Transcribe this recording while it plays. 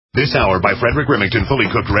This hour by Frederick Remington, fully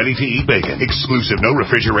cooked, ready-to-eat bacon. Exclusive, no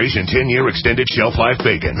refrigeration, 10-year extended shelf life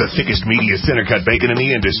bacon. The thickest, meatiest, center-cut bacon in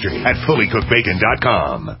the industry at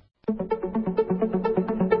fullycookedbacon.com.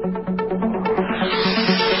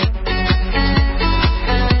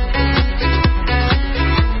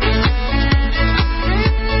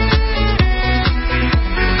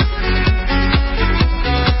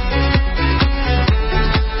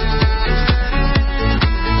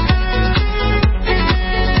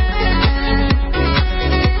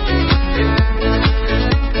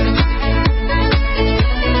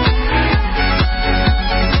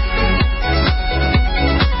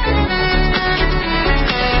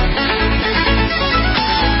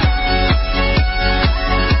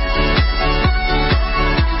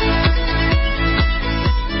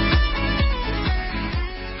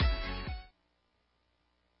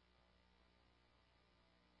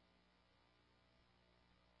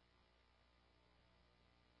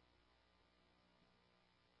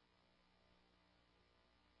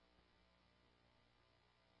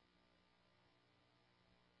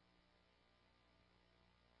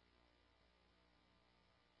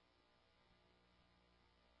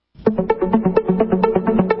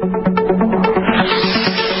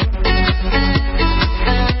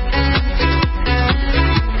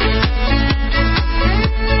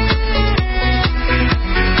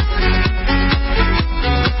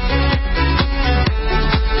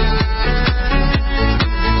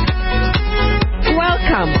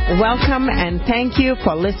 Welcome and thank you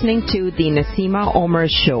for listening to the Naseema Omer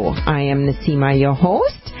Show. I am Naseema, your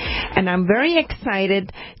host, and I'm very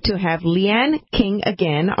excited to have Leiann King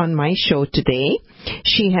again on my show today.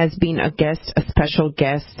 She has been a special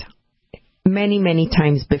guest many, many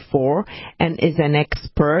times before and is an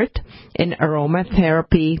expert in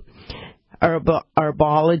aromatherapy,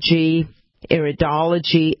 herbology,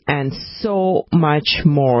 iridology, and so much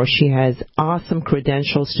more. She has awesome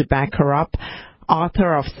credentials to back her up.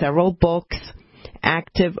 Author of several books,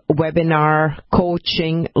 active webinar,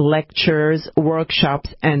 coaching, lectures,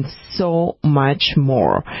 workshops, and so much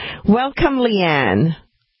more. Welcome, Leiann.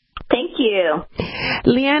 Thank you.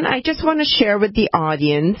 Leiann, I just want to share with the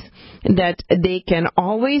audience that they can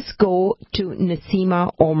always go to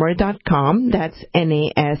NaseemaOmer.com. That's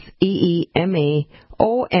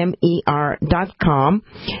NaseemaOmer.com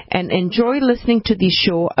and enjoy listening to the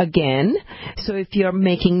show again. So if you're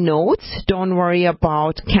making notes, don't worry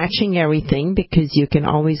about catching everything because you can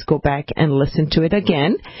always go back and listen to it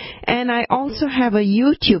again. And I also have a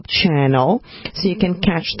YouTube channel so you can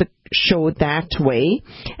catch the show that way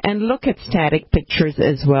and look at static pictures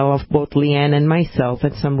as well of both Leiann and myself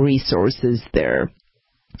and some resources there.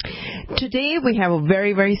 Today we have a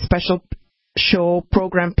very, very special show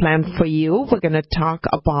program planned for you. We're going to talk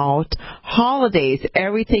about holidays,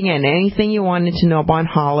 everything and anything you wanted to know about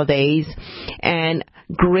holidays, and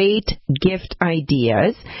great gift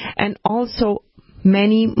ideas, and also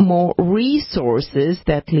many more resources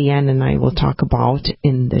that Leiann and I will talk about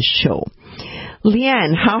in the show.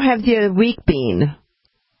 Leiann, how have your week been?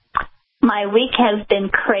 My week has been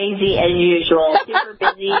crazy as usual. Super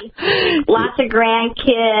busy. Lots of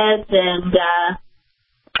grandkids, and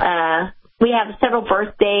we have several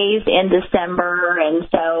birthdays in December, and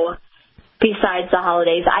so besides the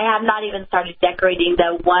holidays, I have not even started decorating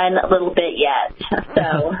the one little bit yet.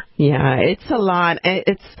 So yeah, it's a lot.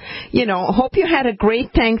 It's, hope you had a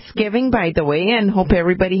great Thanksgiving, by the way, and hope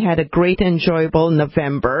everybody had a great, enjoyable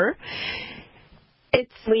November.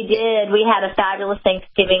 We did. We had a fabulous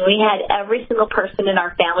Thanksgiving. We had every single person in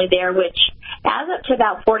our family there, which adds up to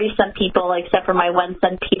about 40-some people, except for my one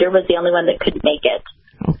son, Peter, was the only one that couldn't make it.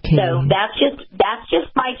 Okay. So that's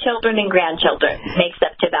just my children and grandchildren. It makes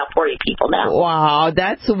up to about 40 people now. Wow,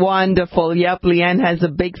 that's wonderful. Yep, Leiann has a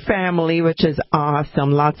big family, which is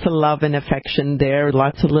awesome. Lots of love and affection there.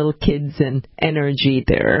 Lots of little kids and energy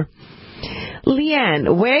there. Leiann,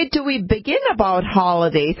 where do we begin about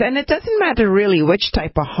holidays? And it doesn't matter really which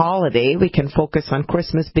type of holiday. We can focus on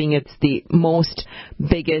Christmas being it's the most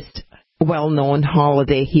biggest well-known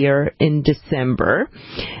holiday here in December.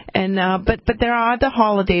 And but there are other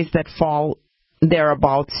holidays that fall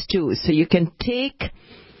thereabouts too. So you can take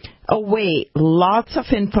away lots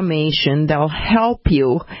of information that will help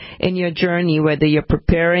you in your journey, whether you're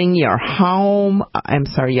preparing your home,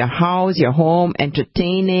 your home,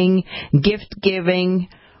 entertaining, gift giving,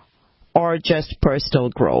 or just personal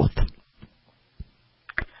growth.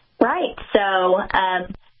 Right. So, a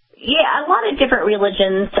lot of different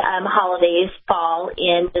religions' holidays fall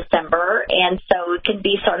in December, and so it can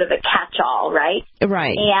be sort of a catch-all, right?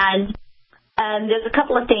 Right. And there's a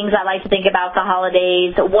couple of things I like to think about the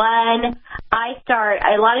holidays. One,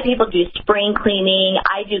 a lot of people do spring cleaning.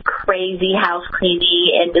 I do crazy house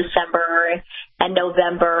cleaning in December and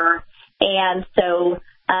November. And so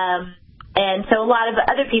a lot of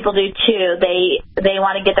other people do too. They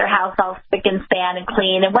want to get their house all spick and span and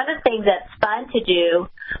clean. And one of the things that's fun to do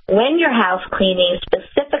when you're house cleaning,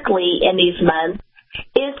 specifically in these months,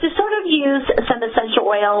 is to sort of use some essential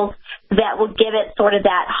oils that will give it sort of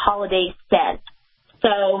that holiday scent.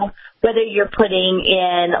 So whether you're putting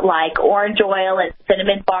in like orange oil and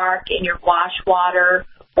cinnamon bark in your wash water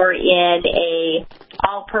or in a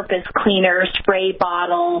all-purpose cleaner spray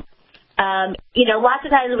bottle, lots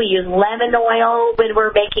of times we use lemon oil when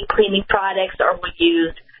we're making cleaning products, or we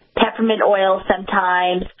use peppermint oil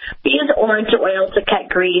sometimes. We use orange oil to cut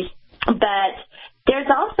grease, but there's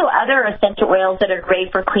also other essential oils that are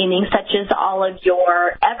great for cleaning, such as all of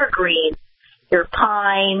your evergreens, your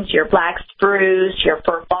pines, your black spruce, your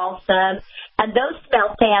fir balsam, and those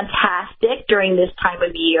smell fantastic during this time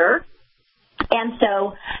of year. And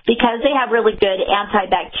so because they have really good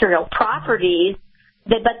antibacterial properties,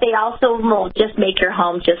 but they also will just make your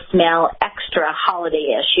home just smell extra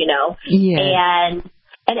holiday-ish, Yeah.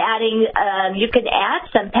 And adding, you could add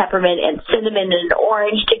some peppermint and cinnamon and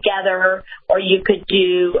orange together, or you could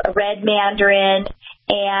do a red mandarin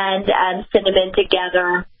and cinnamon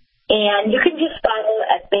together. And you can just follow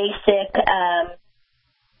a basic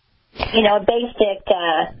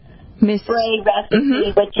spray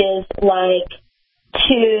recipe, which is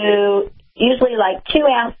usually 2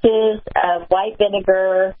 ounces of white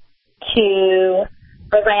vinegar to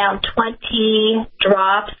around 20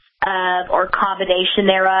 drops or combination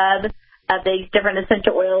thereof of these different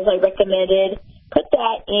essential oils I recommended. Put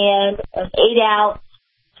that in an 8-ounce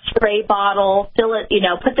spray bottle, fill it,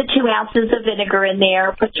 put the 2 ounces of vinegar in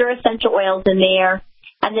there, put your essential oils in there,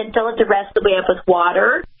 and then fill it the rest of the way up with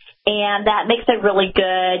water. And that makes a really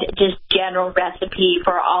good, just general recipe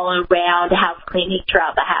for all around house cleaning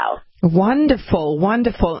throughout the house. Wonderful,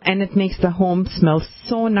 wonderful. And it makes the home smell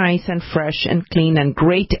so nice and fresh and clean, and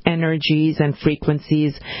great energies and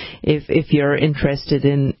frequencies if you're interested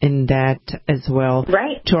in that as well.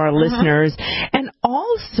 Right. To our listeners. And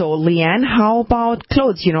also, Leiann, how about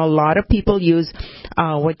clothes? A lot of people use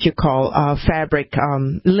what you call fabric,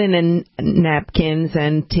 linen napkins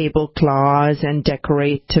and tablecloths and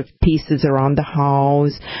decorative pieces around the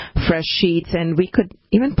house, fresh sheets, and we could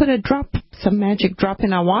even put some magic drop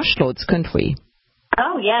in our wash loads, couldn't we?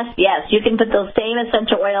 Oh, yes. You can put those same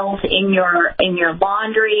essential oils in your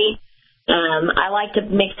laundry. I like to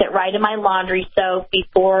mix it right in my laundry soap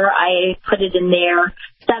before I put it in there.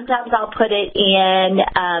 Sometimes I'll put it in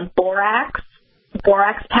borax.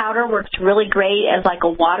 Borax powder works really great as like a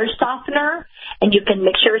water softener, and you can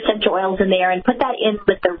mix your essential oils in there and put that in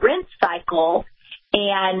with the rinse cycle,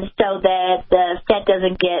 and so that the scent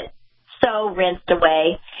doesn't get so rinsed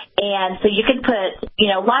away. And so you can put,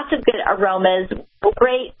 lots of good aromas.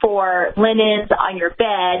 Great for linens on your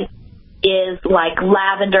bed is like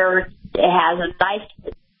lavender. It has a nice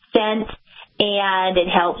scent, and it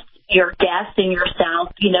helps your guests and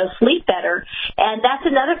yourself, sleep better. And that's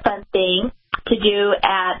another fun thing to do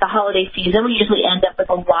at the holiday season. We usually end up with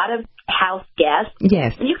a lot of house guests.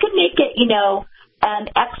 Yes. And you can make it,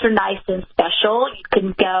 extra nice and special. You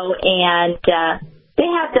can go and they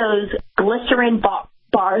have those glycerin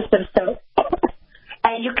bars of soap,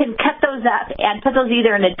 and you can cut those up and put those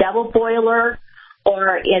either in a double boiler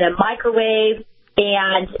or in a microwave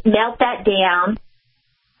and melt that down,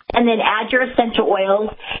 and then add your essential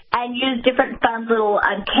oils and use different fun little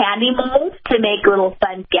candy molds to make little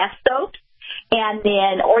fun guest soaps. And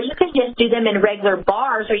then, or you can just do them in regular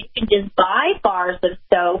bars, or you can just buy bars of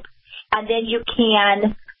soap, and then you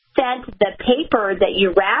can scent the paper that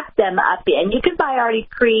you wrap them up in. You can buy already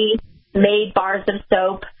pre-made bars of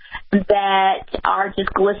soap that are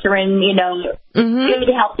just glycerin, good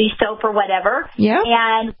healthy soap or whatever. Yeah.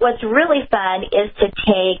 And what's really fun is to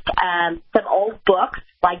take some old books,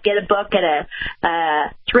 like get a book at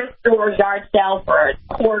a thrift store, yard sale for a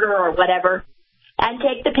quarter or whatever, and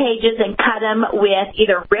take the pages and cut them with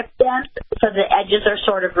either rip them so the edges are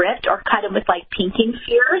sort of ripped, or cut them with like pinking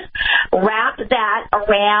shears. Wrap that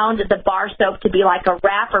around the bar soap to be like a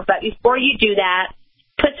wrapper. But before you do that,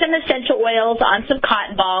 put some essential oils on some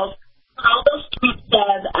cotton balls, all those strips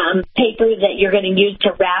of paper that you're going to use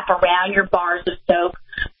to wrap around your bars of soap.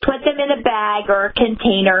 Put them in a bag or a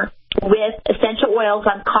container with essential oils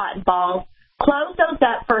on cotton balls. Close those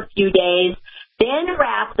up for a few days. Then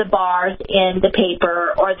wrap the bars in the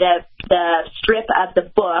paper or the strip of the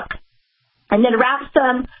book, and then wrap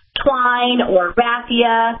some twine or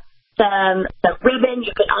raffia, some ribbon.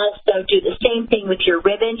 You can also do the same thing with your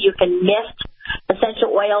ribbon. You can mist essential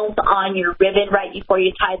oils on your ribbon right before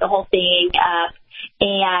you tie the whole thing up,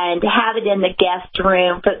 and have it in the guest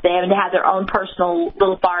room for them to have their own personal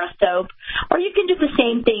little bar of soap. Or you can do the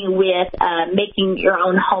same thing with making your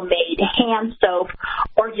own homemade hand soap,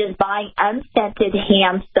 or just buying unscented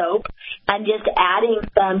hand soap and just adding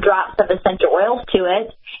some drops of essential oils to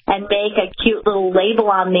it and make a cute little label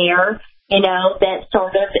on there, that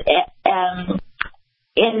sort of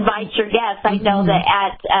invites your guests. I know that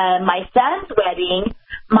at my son's wedding,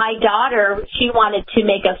 my daughter, she wanted to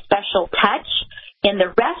make a special touch in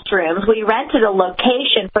the restrooms. We rented a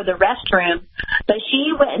location for the restroom, but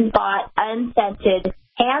she went and bought unscented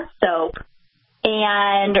hand soap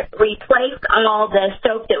and replaced all the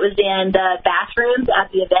soap that was in the bathrooms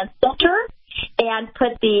at the event center and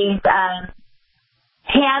put these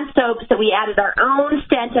hand soaps that we added our own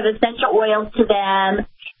scent of essential oils to them,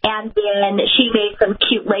 and then she made some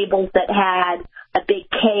cute labels that had a big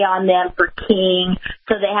K on them for King,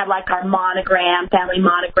 so they had like our monogram, family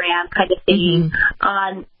monogram kind of thing.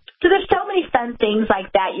 So there's so many fun things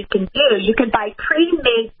like that you can do. You can buy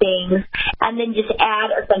pre-made things and then just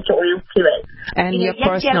add essential oils to it. And your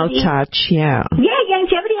personal touch, yeah. Yeah,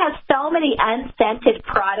 Youngevity has so many unscented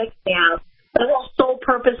products now. The whole Soul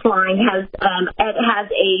Purpose line has,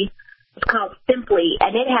 it's called Simply,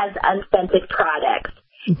 and it has unscented products.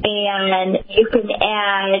 And you can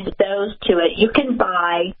add those to it. You can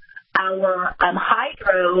buy our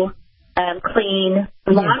Hydro Clean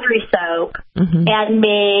laundry soap and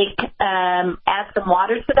add some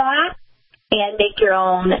water to that and make your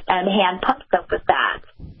own hand pump soap with that.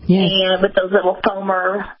 Yes. And with those little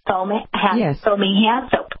foamy hand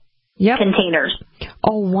soap containers.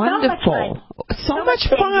 Oh, wonderful. So much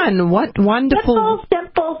fun. What wonderful.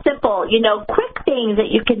 Simple, quick things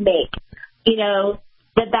that you can make.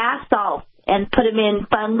 The bath salts, and put them in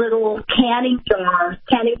fun little canning jars.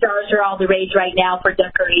 Canning jars are all the rage right now for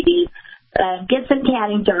decorating. Get some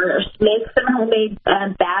canning jars. Make some homemade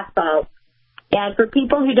bath salts. And for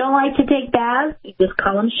people who don't like to take baths, you just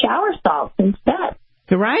call them shower salts instead.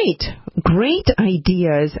 Right. Great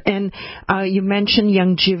ideas. And you mentioned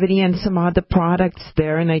Youngevity and some other products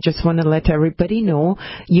there, and I just want to let everybody know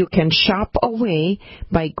you can shop away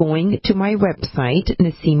by going to my website,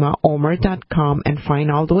 NaseemaOmer.com, and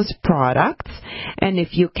find all those products. And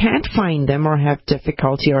if you can't find them or have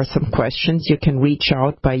difficulty or some questions, you can reach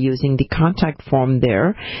out by using the contact form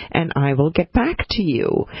there, and I will get back to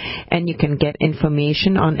you. And you can get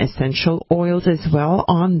information on essential oils as well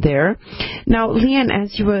on there. Now, Leiann,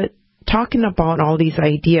 as you were talking about all these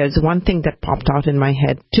ideas, one thing that popped out in my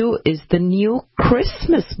head too is the new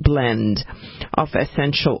Christmas blend of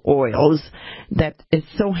essential oils that is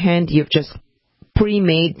so handy. You've just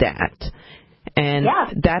pre-made that. And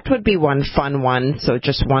that would be one fun one. So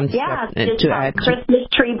just one step to add. Christmas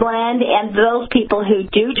tree blend, and those people who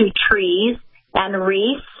do trees and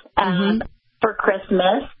wreaths for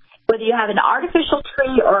Christmas, whether you have an artificial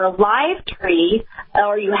tree or a live tree,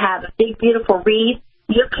 or you have a big, beautiful wreath,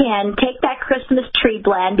 you can take that Christmas tree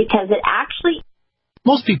blend because it actually...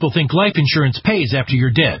 Most people think life insurance pays after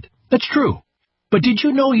you're dead. That's true. But did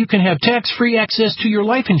you know you can have tax-free access to your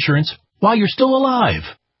life insurance while you're still alive?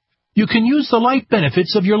 You can use the life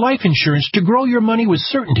benefits of your life insurance to grow your money with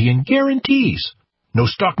certainty and guarantees. No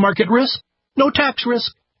stock market risk, no tax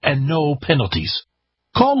risk, and no penalties.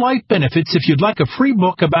 Call Life Benefits if you'd like a free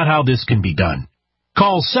book about how this can be done.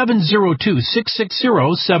 Call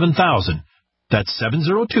 702-660-7000. That's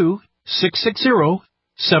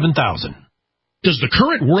 702-660-7000. Does the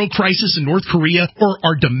current world crisis in North Korea or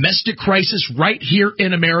our domestic crisis right here in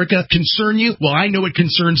America concern you? Well, I know it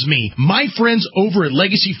concerns me. My friends over at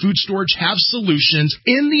Legacy Food Storage have solutions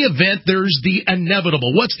in the event there's the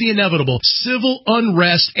inevitable. What's the inevitable? Civil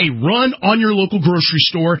unrest, a run on your local grocery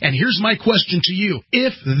store. And here's my question to you.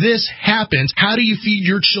 If this happens, how do you feed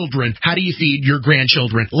your children? How do you feed your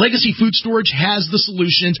grandchildren? Legacy Food Storage has the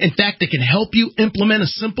solutions. In fact, they can help you implement a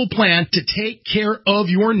simple plan to take care of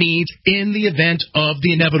your needs in the event of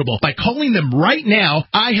the inevitable. By calling them right now,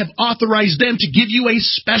 I have authorized them to give you a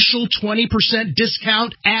special 20%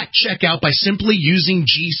 discount at checkout by simply using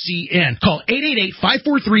GCN. Call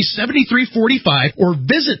 888-543-7345 or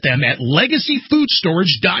visit them at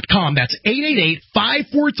legacyfoodstorage.com. That's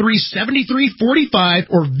 888-543-7345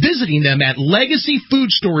 or visiting them at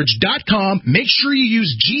legacyfoodstorage.com. Make sure you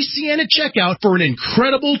use GCN at checkout for an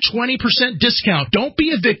incredible 20% discount. Don't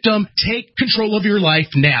be a victim. Take control of your life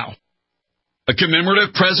now. A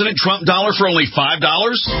commemorative President Trump dollar for only $5?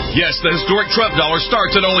 Yes, the historic Trump dollar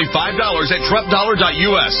starts at only $5 at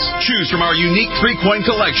TrumpDollar.us. Choose from our unique 3-coin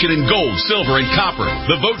collection in gold, silver, and copper.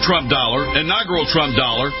 The Vote Trump dollar, inaugural Trump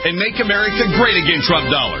dollar, and Make America Great Again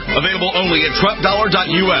Trump dollar. Available only at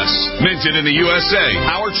TrumpDollar.us. Minted in the USA,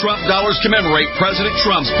 our Trump dollars commemorate President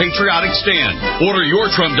Trump's patriotic stand. Order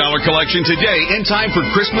your Trump dollar collection today in time for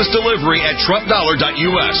Christmas delivery at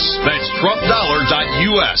TrumpDollar.us. That's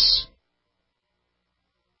TrumpDollar.us.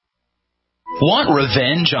 Want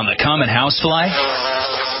revenge on the common housefly?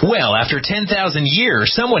 Well, after 10,000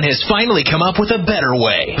 years, someone has finally come up with a better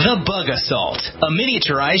way. The Bug Assault, a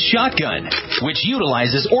miniaturized shotgun, which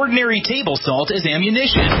utilizes ordinary table salt as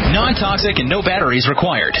ammunition. Non-toxic and no batteries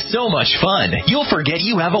required. So much fun, you'll forget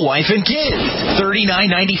you have a wife and kids.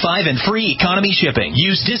 $39.95 and free economy shipping.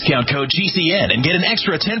 Use discount code GCN and get an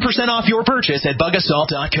extra 10% off your purchase at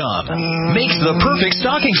bugassault.com. Makes the perfect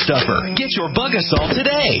stocking stuffer. Get your Bug Assault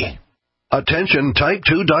today. Attention type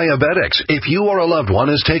 2 diabetics. If you or a loved one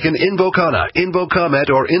has taken Invokana, Invokamet,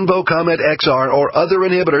 or Invokamet XR or other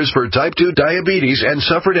inhibitors for type 2 diabetes and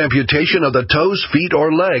suffered amputation of the toes, feet,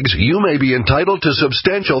 or legs, you may be entitled to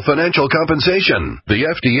substantial financial compensation. The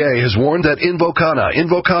FDA has warned that Invokana,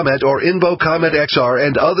 Invokamet, or Invokamet XR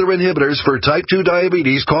and other inhibitors for type 2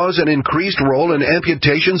 diabetes cause an increased role in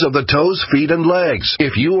amputations of the toes, feet, and legs.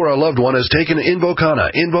 If you or a loved one has taken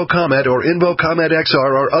Invokana, Invokamet, or Invokamet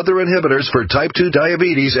XR or other inhibitors for type 2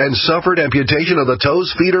 diabetes and suffered amputation of the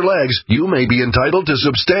toes, feet, or legs, you may be entitled to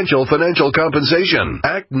substantial financial compensation.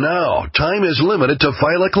 Act now. Time is limited to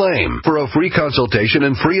file a claim. For a free consultation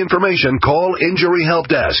and free information, call Injury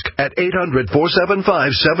Help Desk at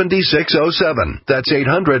 800-475-7607. That's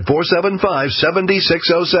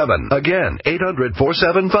 800-475-7607. Again,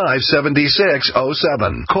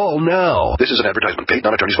 800-475-7607. Call now. This is an advertisement paid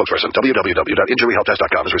non-attorney spokesperson.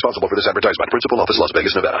 www.injuryhelpdesk.com is responsible for this advertisement. Principal office, Las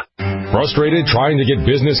Vegas, Nevada. Frustrated trying to get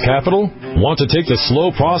business capital? Want to take the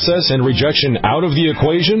slow process and rejection out of the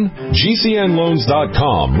equation?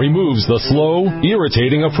 GCNloans.com removes the slow,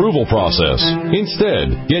 irritating approval process.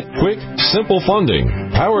 Instead, get quick, simple funding.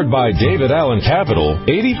 Powered by David Allen Capital,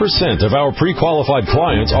 80% of our pre-qualified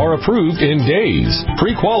clients are approved in days.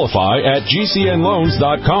 Pre-qualify at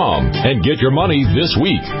GCNloans.com and get your money this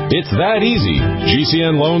week. It's that easy.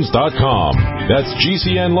 GCNloans.com. That's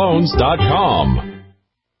GCNloans.com.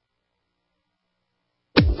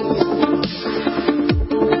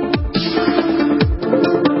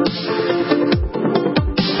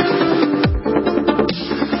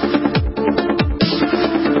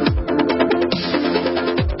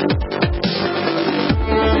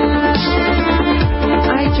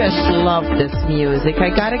 Love this music. I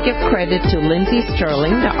gotta give credit to Lindsey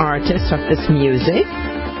Sterling, the artist of this music.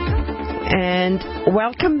 And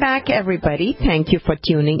welcome back, everybody. Thank you for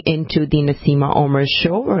tuning into the Naseema Omer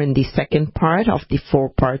Show. We're in the second part of the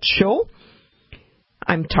 4-part show.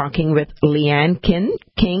 I'm talking with Leiann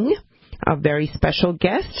King, a very special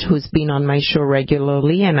guest who's been on my show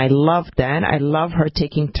regularly, and I love that. I love her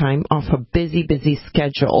taking time off a busy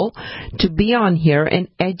schedule to be on here and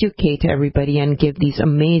educate everybody and give these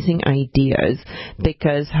amazing ideas,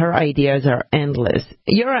 because her ideas are endless.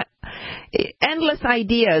 Endless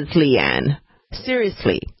ideas, Leiann.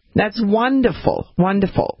 Seriously. That's wonderful.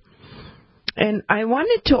 Wonderful. And I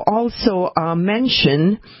wanted to also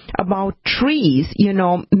mention about trees. You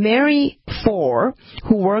know, Mary Four,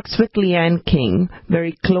 who works with Leiann King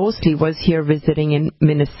very closely, was here visiting in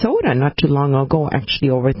Minnesota not too long ago, actually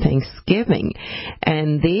over Thanksgiving.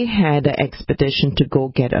 And they had an expedition to go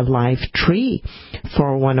get a live tree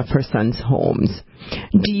for one of her son's homes.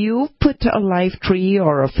 Do you put a live tree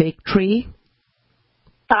or a fake tree?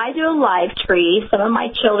 I do a live tree. Some of my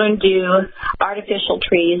children do artificial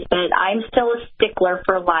trees, but I'm still a stickler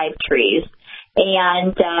for live trees.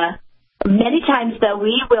 And many times, though,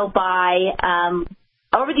 we will buy,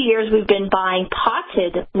 over the years, we've been buying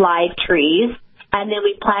potted live trees, and then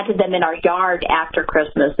we planted them in our yard after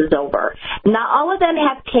Christmas is over. Not all of them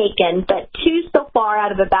have taken, but 2 so far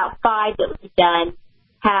out of about 5 that we've done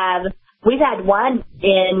have. We've had one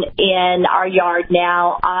in our yard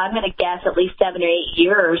now, I'm going to guess at least 7 or 8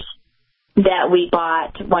 years, that we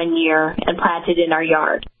bought 1 year and planted in our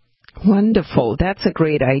yard. Wonderful. That's a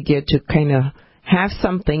great idea to kind of have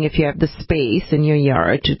something, if you have the space in your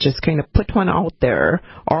yard, to just kind of put one out there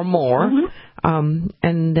or more, and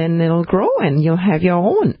then it'll grow and you'll have your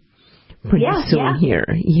own pretty soon here.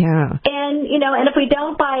 Yeah. And, you know, and if we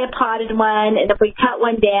don't buy a potted one, and if we cut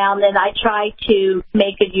one down, then I try to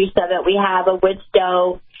make good use of it. We have a wood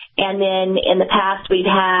stove, and then in the past we've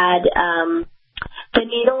had the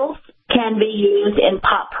needles can be used in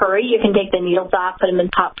potpourri. You can take the needles off, put them in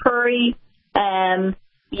potpourri.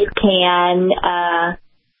 You can,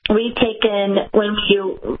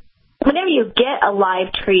 whenever you get a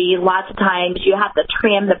live tree, lots of times you have to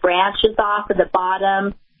trim the branches off at the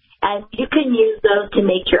bottom, and you can use those to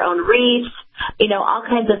make your own wreaths, all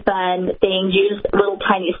kinds of fun things. Use little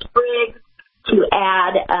tiny sprigs to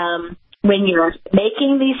add when you're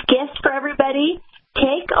making these gifts for everybody.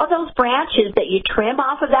 Take all those branches that you trim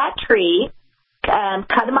off of that tree,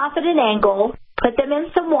 cut them off at an angle, put them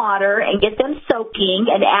in some water and get them soaking,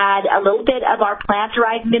 and add a little bit of our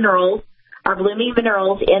plant-derived minerals, our blooming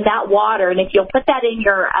minerals, in that water. And if you'll put that in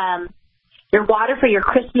your water for your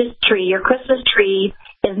Christmas tree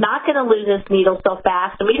is not going to lose its needle so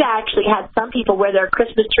fast. And we've actually had some people where their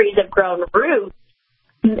Christmas trees have grown roots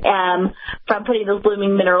from putting those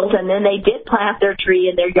blooming minerals, and then they did plant their tree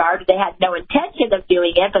in their yard. They had no intention of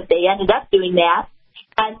doing it, but they ended up doing that.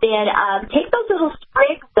 And then take those little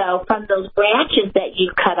sprigs, though, from those branches that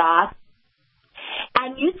you cut off,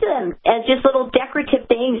 and use them as just little decorative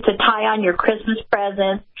things to tie on your Christmas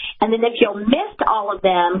presents. And then if you'll mist all of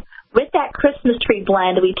them with that Christmas tree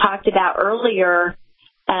blend we talked about earlier,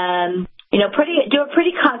 do a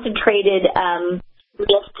pretty concentrated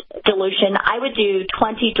mist dilution. I would do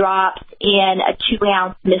 20 drops in a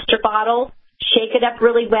 2-ounce mister bottle. Shake it up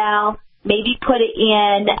really well. Maybe put it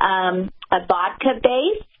in a vodka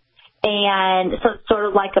base, and so it's sort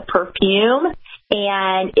of like a perfume,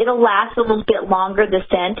 and it'll last a little bit longer, the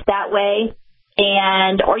scent, that way.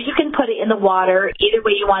 Or you can put it in the water, either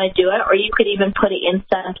way you want to do it, or you could even put it in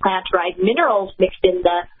some plant-derived minerals mixed in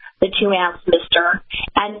the 2-ounce mister,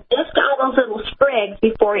 and just all those little sprigs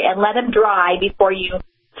and let them dry before you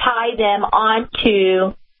tie them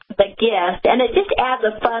onto the gift, and it just adds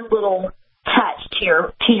a fun little touch to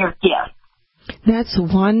your gift. That's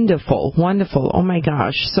wonderful, wonderful. Oh my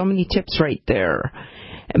gosh, so many tips right there.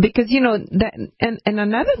 Because, that, and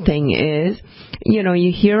another thing is,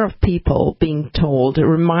 you hear of people being told,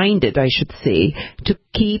 reminded, I should say, to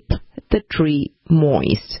keep the tree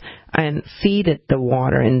moist and feed it the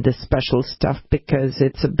water and the special stuff, because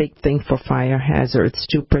it's a big thing for fire hazards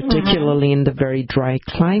too, particularly in the very dry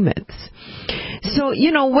climates. So,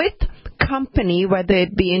 with company, whether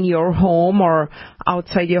it be in your home or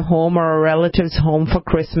outside your home or a relative's home for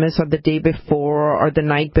Christmas or the day before or the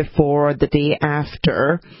night before or the day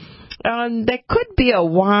after, there could be a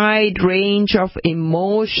wide range of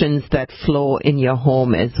emotions that flow in your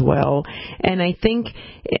home as well. And I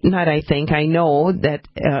know that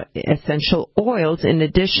essential oils, in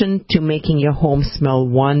addition to making your home smell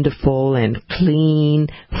wonderful and clean,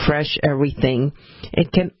 fresh, everything,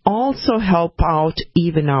 it can also help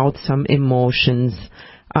even out some emotions.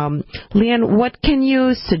 Leiann, what can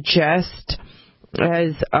you suggest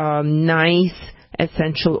as a nice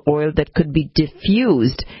essential oil that could be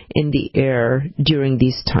diffused in the air during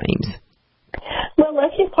these times? Well,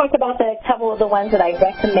 let's just talk about a couple of the ones that I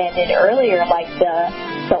recommended earlier, like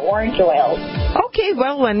the orange oils. Okay,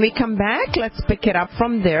 well, when we come back, let's pick it up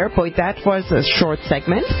from there. Boy, that was a short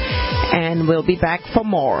segment, and we'll be back for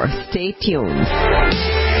more. Stay tuned.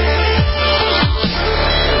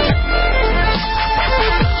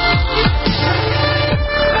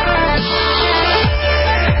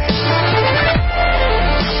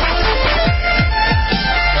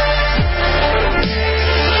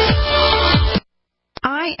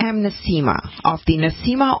 I am Naseema of the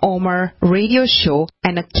Naseema Omer Radio Show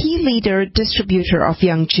and a key leader distributor of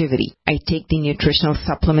Youngevity. I take the nutritional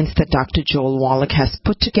supplements that Dr. Joel Wallach has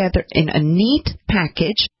put together in a neat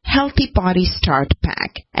package, Healthy Body Start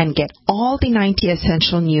Pack, and get all the 90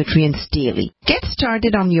 essential nutrients daily. Get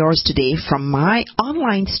started on yours today from my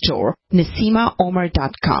online store,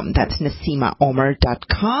 NaseemaOmer.com. That's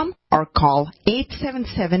NaseemaOmer.com, or call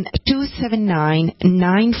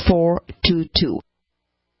 877-279-9422.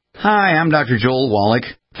 Hi, I'm Dr. Joel Wallach,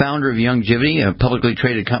 founder of Youngevity, a publicly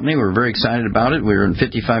traded company. We're very excited about it. We're in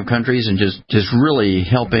 55 countries and just really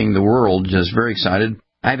helping the world. Just very excited.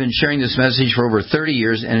 I've been sharing this message for over 30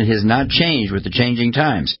 years, and it has not changed with the changing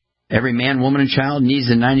times. Every man, woman, and child needs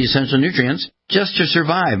the 90 essential nutrients just to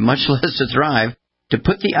survive, much less to thrive. To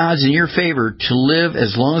put the odds in your favor to live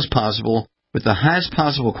as long as possible with the highest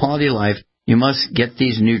possible quality of life, you must get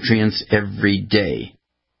these nutrients every day.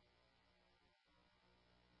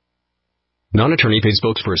 Non-attorney paid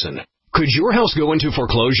spokesperson. Could your house go into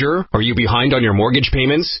foreclosure? Are you behind on your mortgage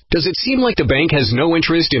payments? Does it seem like the bank has no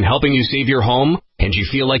interest in helping you save your home? And you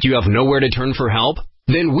feel like you have nowhere to turn for help?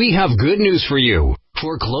 Then we have good news for you.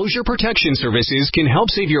 Foreclosure Protection Services can help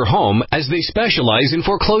save your home as they specialize in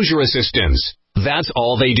foreclosure assistance. That's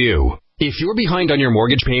all they do. If you're behind on your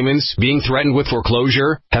mortgage payments, being threatened with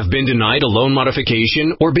foreclosure, have been denied a loan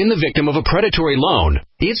modification, or been the victim of a predatory loan,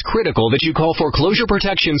 it's critical that you call Foreclosure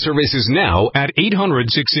Protection Services now at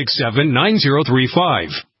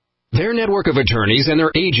 800-667-9035. Their network of attorneys and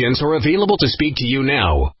their agents are available to speak to you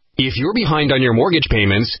now. If you're behind on your mortgage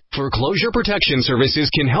payments, Foreclosure Protection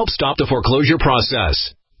Services can help stop the foreclosure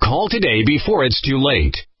process. Call today before it's too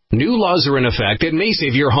late. New laws are in effect that may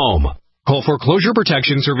save your home. Call Foreclosure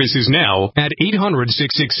Protection Services now at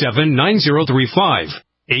 800-667-9035.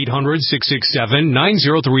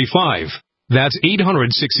 800-667-9035. That's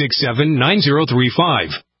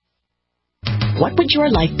 800-667-9035. What would your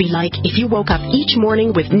life be like if you woke up each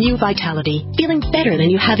morning with new vitality, feeling better than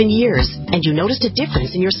you have in years, and you noticed a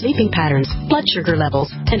difference in your sleeping patterns, blood sugar levels,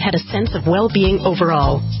 and had a sense of well-being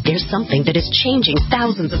overall? There's something that is changing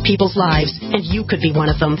thousands of people's lives, and you could be one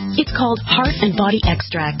of them. It's called Heart and Body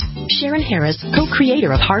Extract. Sharon Harris,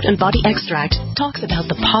 co-creator of Heart and Body Extract, talks about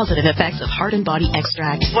the positive effects of Heart and Body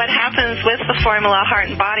Extract. What happens with the formula Heart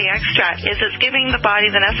and Body Extract is it's giving the body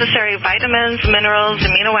the necessary vitamins, minerals,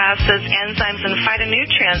 amino acids, enzymes, and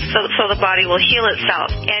phytonutrients so the body will heal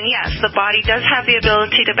itself. And yes, the body does have the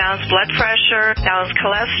ability to balance blood pressure, balance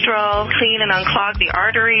cholesterol, clean and unclog the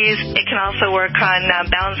arteries. It can also work on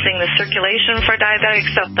balancing the circulation for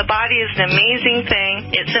diabetics. So the body is an amazing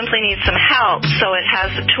thing. It simply needs some help so it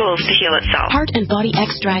has the tools to heal itself. Heart and Body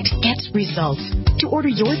Extract gets results. To order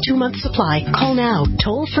your 2-month supply, call now,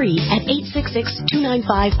 toll free at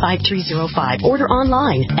 866-295-5305. Order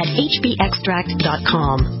online at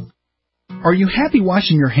hbextract.com. Are you happy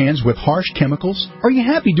washing your hands with harsh chemicals? Are you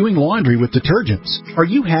happy doing laundry with detergents? Are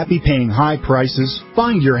you happy paying high prices?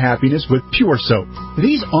 Find your happiness with Pure Soap.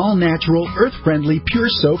 These all-natural, earth-friendly Pure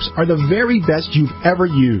Soaps are the very best you've ever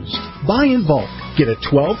used. Buy in bulk. Get a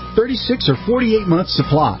 12, 36, or 48-month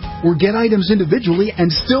supply. Or get items individually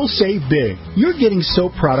and still save big. You're getting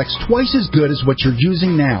soap products twice as good as what you're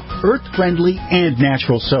using now. Earth-friendly and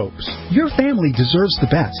natural soaps. Your family deserves the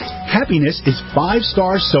best. Happiness is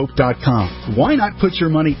 5starsoap.com. Why not put your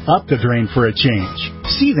money up the drain for a change?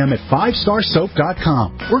 See them at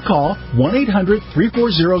 5starsoap.com or call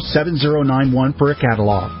 1-800-340-7091 for a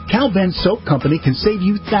catalog. Cal Ben Soap Company can save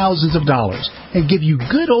you thousands of dollars and give you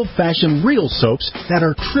good old-fashioned real soaps that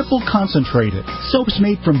are triple concentrated. Soaps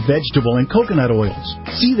made from vegetable and coconut oils.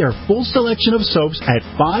 See their full selection of soaps at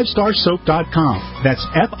 5starsoap.com. That's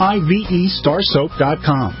F-I-V-E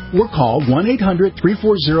starsoap.com. Or call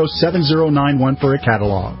 1-800-340-7091 for a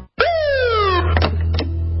catalog.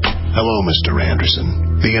 Hello, Mr.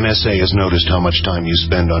 Anderson. The NSA has noticed how much time you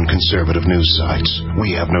spend on conservative news sites.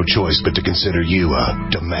 We have no choice but to consider you a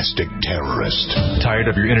domestic terrorist. Tired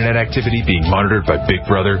of your internet activity being monitored by Big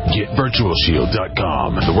Brother? Get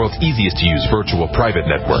VirtualShield.com, the world's easiest to use virtual private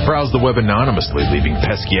network. Browse the web anonymously, leaving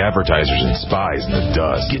pesky advertisers and spies in the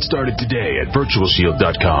dust. Get started today at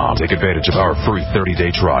VirtualShield.com. Take advantage of our free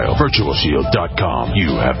 30-day trial. VirtualShield.com.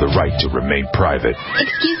 You have the right to remain private.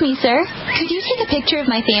 Excuse me, sir. Could you take a picture of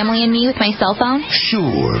my family and me with my cell phone?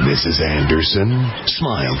 Sure, Mrs. Anderson.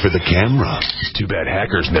 Smile for the camera. Too bad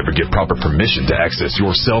hackers never get proper permission to access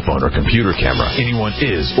your cell phone or computer camera. Anyone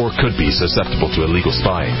is or could be susceptible to illegal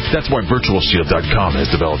spying. That's why VirtualShield.com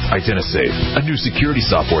has developed IdentiSafe, a new security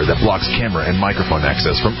software that blocks camera and microphone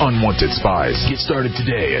access from unwanted spies. Get started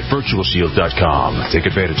today at VirtualShield.com. Take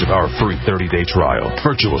advantage of our free 30-day trial.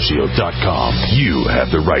 VirtualShield.com. You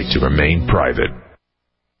have the right to remain private.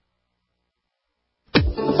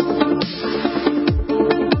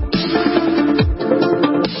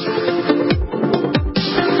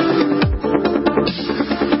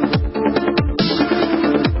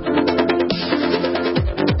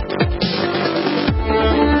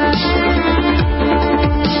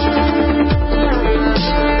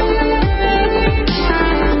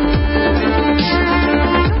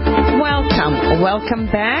 Welcome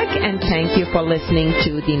back, and thank you for listening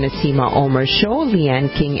to the Naseema Omer Show.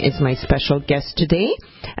 Leiann King is my special guest today.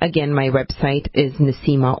 Again, my website is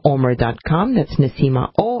NaseemaOmer.com. That's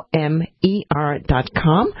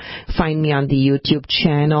NaseemaOmer.com. Find me on the YouTube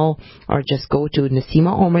channel or just go to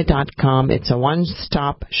NaseemaOmer.com. It's a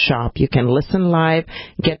one-stop shop. You can listen live,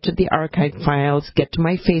 get to the archive files, get to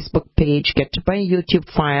my Facebook page, get to my YouTube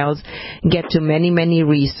files, get to many, many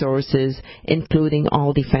resources, including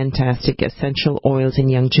all the fantastic essential oils and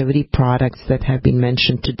Youngevity products that have been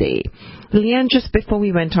mentioned today. Leiann, just before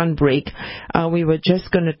we went on break, you were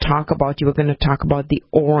going to talk about the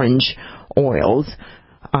orange oils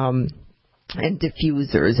and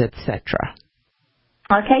diffusers, etc.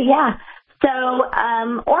 Okay, yeah. So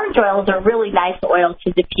orange oils are really nice oil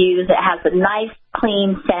to diffuse. It has a nice,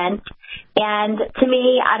 clean scent. And to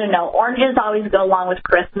me, I don't know, oranges always go along with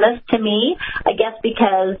Christmas to me, I guess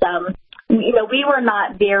because, we were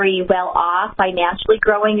not very well off financially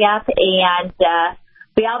growing up, and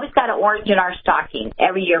we always got an orange in our stocking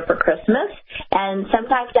every year for Christmas. And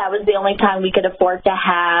sometimes that was the only time we could afford to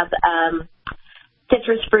have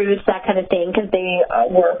citrus fruits, that kind of thing, because they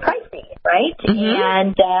were pricey, right? Mm-hmm.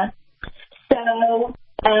 And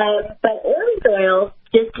but orange oil,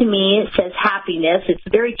 just to me, it says happiness. It's a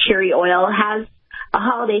very cheery oil. It has a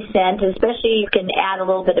holiday scent, especially you can add a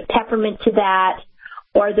little bit of peppermint to that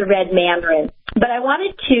or the red mandarin. But I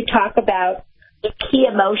wanted to talk about the key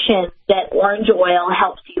emotions that orange oil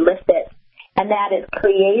helps elicit, and that is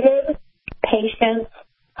creative, patience,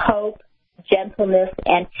 hope, gentleness,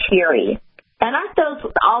 and cheery. And aren't those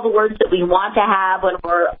all the words that we want to have when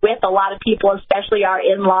we're with a lot of people, especially our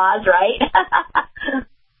in-laws, right?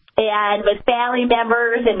 And with family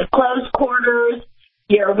members in close quarters,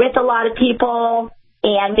 you're with a lot of people,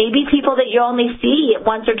 and maybe people that you only see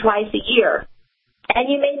once or twice a year. And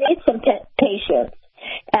you may need some patience.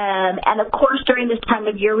 And, of course, during this time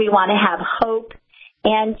of year, we want to have hope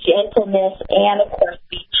and gentleness and, of course,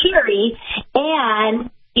 be cheery. And,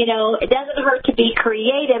 it doesn't hurt to be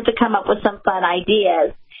creative to come up with some fun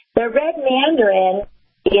ideas. The red mandarin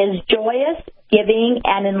is joyous, giving,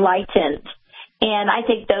 and enlightened. And I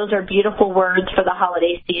think those are beautiful words for the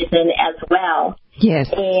holiday season as well. Yes.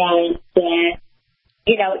 And,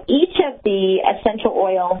 each of the essential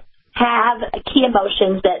oils have key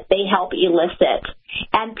emotions that they help elicit.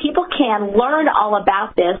 And people can learn all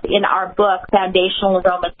about this in our book, Foundational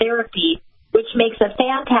Aromatherapy, which makes a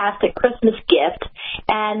fantastic Christmas gift.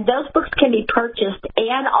 And those books can be purchased,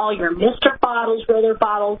 and all your Mr. bottles, roller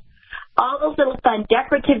bottles, all those little fun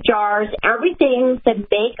decorative jars, everything to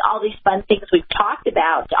make all these fun things we've talked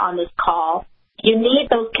about on this call. You need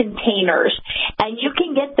those containers, and you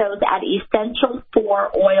can get those at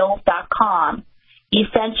essential4oils.com.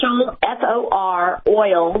 Essential, F-O-R,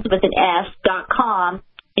 oils with an S.com,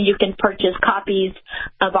 and you can purchase copies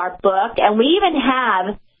of our book. And we even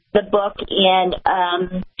have the book in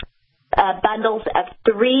bundles of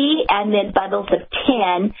 3 and then bundles of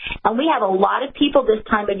 10. And we have a lot of people this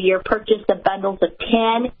time of year purchase the bundles of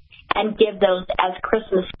 10 and give those as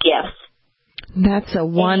Christmas gifts. That's a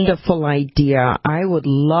wonderful idea. I would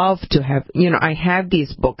love to have, I have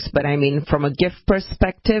these books, but I mean, from a gift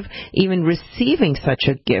perspective, even receiving such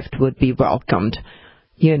a gift would be welcomed.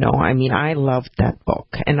 I loved that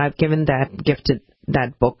book, and I've gifted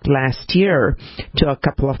that book last year to a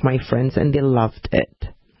couple of my friends, and they loved it.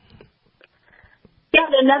 Yeah,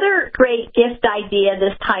 another great gift idea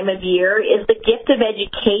this time of year is the gift of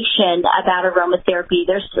education about aromatherapy.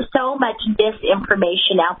 There's so much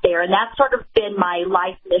misinformation out there, and that's sort of been my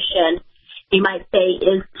life mission, you might say,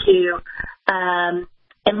 is to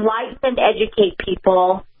enlighten and educate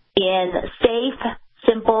people in safe,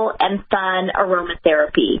 simple, and fun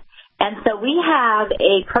aromatherapy. And so we have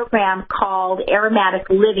a program called Aromatic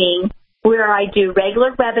Living where I do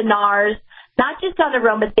regular webinars, not just on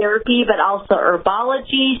aromatherapy, but also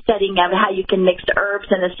herbology, studying of how you can mix herbs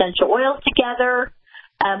and essential oils together,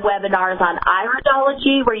 webinars on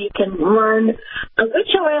iridology, where you can learn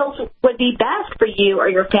which oils would be best for you or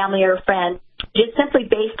your family or friends, just simply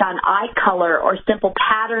based on eye color or simple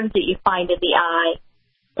patterns that you find in the eye.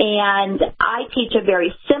 And I teach a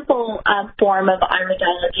very simple form of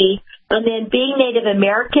iridology. And then being Native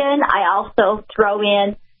American, I also throw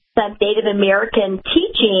in some Native American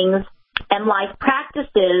teachings and life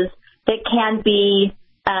practices that can be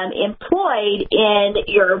employed in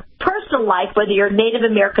your personal life, whether you're Native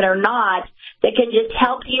American or not, that can just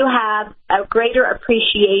help you have a greater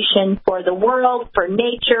appreciation for the world, for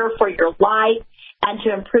nature, for your life, and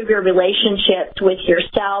to improve your relationships with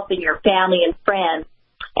yourself and your family and friends.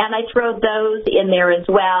 And I throw those in there as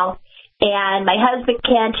well. And my husband,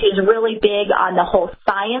 Kent, who's really big on the whole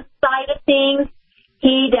science side of things,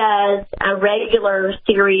 he does a regular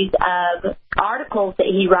series of articles that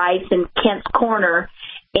he writes in Kent's Corner.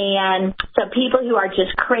 And so people who are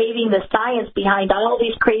just craving the science behind all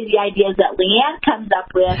these crazy ideas that Leiann comes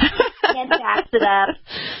up with, Kent backs it up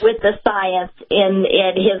with the science in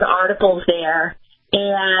his articles there.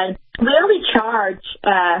 And we only charge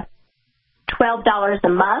 $12 a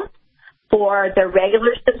month for the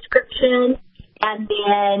regular subscription, and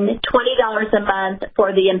then $20 a month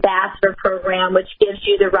for the ambassador program, which gives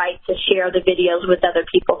you the right to share the videos with other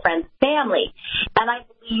people, friends, family. And I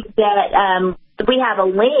believe that we have a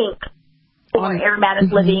link for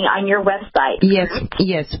Aromatic Living on your website. Yes,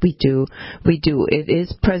 we do. It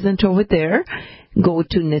is present over there. Go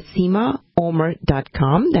to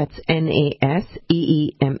NaseemaOmer.com. That's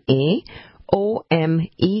NaseemaOmer.com.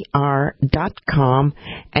 SOMER.com,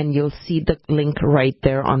 and you'll see the link right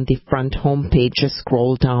there on the front homepage. Just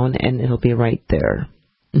scroll down, and it'll be right there.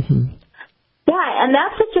 Mm-hmm. Yeah, and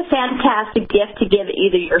that's such a fantastic gift to give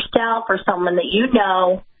either yourself or someone that you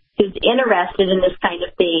know who's interested in this kind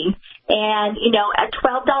of thing. And, you know, at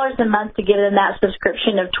 $12 a month to give them that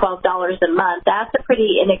subscription of $12 a month, that's a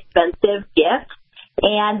pretty inexpensive gift,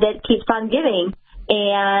 and that keeps on giving.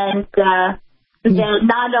 And that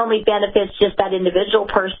not only benefits just that individual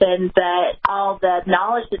person, but all the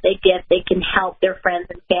knowledge that they get, they can help their friends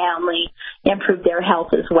and family improve their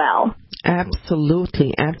health as well.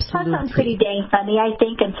 Absolutely, That sounds pretty dang funny, I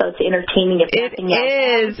think, and so it's entertaining. It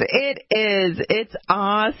is. It's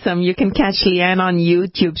awesome. You can catch Leiann on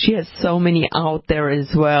YouTube. She has so many out there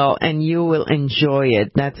as well, and you will enjoy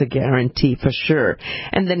it. That's a guarantee for sure.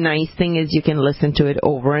 And the nice thing is you can listen to it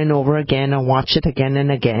over and over again or watch it again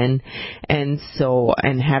and again, and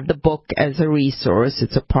have the book as a resource.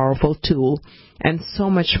 It's a powerful tool. And so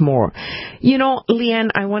much more. You know, Leiann,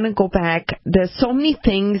 I want to go back. There's so many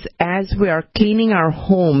things as we are cleaning our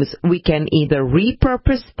homes. We can either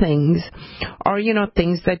repurpose things or, you know,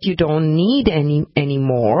 things that you don't need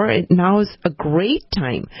anymore. Now is a great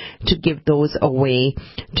time to give those away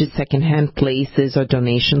to secondhand places or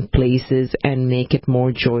donation places and make it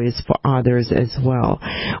more joyous for others as well.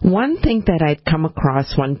 One thing that I'd come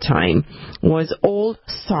across one time was old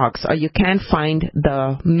socks, or you can't find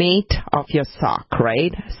the mate of your sock.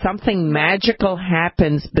 Right? Something magical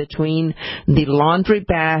happens between the laundry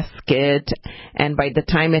basket and by the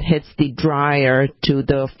time it hits the dryer to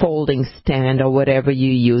the folding stand or whatever you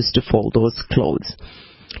use to fold those clothes.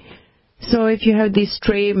 So if you have these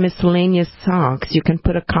stray miscellaneous socks, you can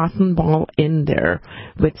put a cotton ball in there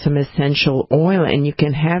with some essential oil, and you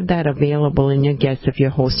can have that available in your guests if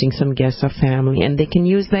you're hosting some guests or family. And they can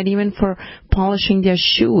use that even for polishing their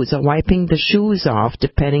shoes or wiping the shoes off,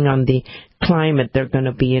 depending on the climate they're going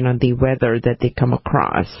to be in or the weather that they come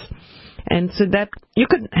across. And so that you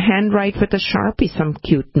could handwrite with a Sharpie some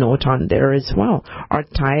cute note on there as well, or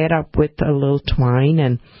tie it up with a little twine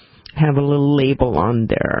and have a little label on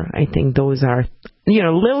there. I think those are, you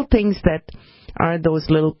know, little things that are those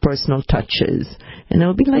little personal touches. And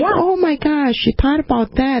it'll be like, oh my gosh, you thought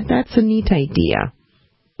about that. That's a neat idea.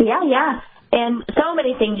 Yeah. And so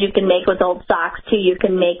many things you can make with old socks, too. You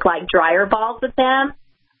can make, like, dryer balls with them,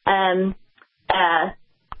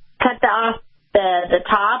 cut off the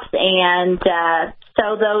tops and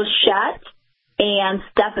sew those shut and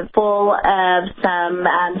stuff it full of some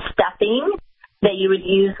stuffing that you would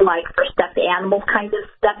use, like, for stuffed animal kind of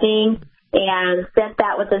stuffing, and scent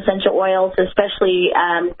that with essential oils, especially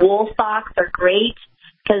wool socks are great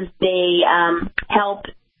because they help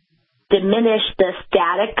diminish the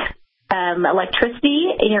static electricity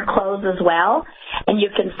in your clothes as well. And you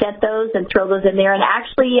can scent those and throw those in there and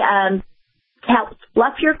actually help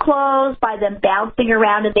fluff your clothes by them bouncing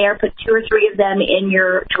around in there. Put 2 or 3 of them in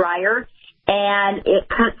your dryer, and it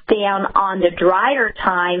cuts down on the dryer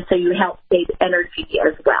time, so you help save energy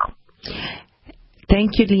as well.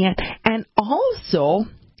 Thank you, Leiann. And also,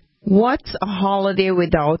 what's a holiday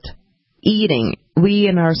without eating? We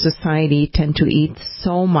in our society tend to eat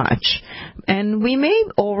so much, and we may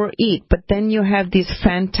overeat, but then you have these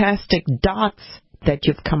fantastic dots that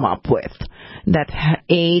you've come up with that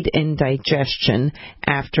aid in digestion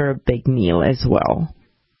after a big meal as well.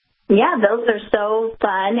 Yeah, those are so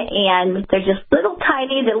fun, and they're just little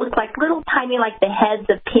tiny. They look like little tiny, like the heads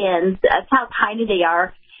of pins. That's how tiny they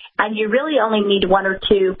are. And you really only need 1 or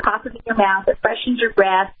 2. Pop them in your mouth. It freshens your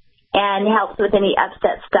breath and helps with any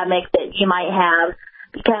upset stomach that you might have,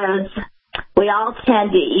 because we all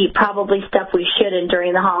tend to eat probably stuff we shouldn't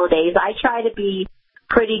during the holidays. I try to be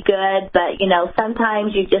pretty good, but, you know,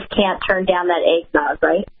 sometimes you just can't turn down that eggnog,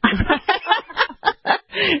 right?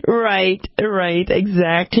 Right,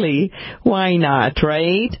 exactly. Why not,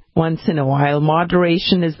 right? Once in a while.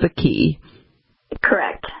 Moderation is the key.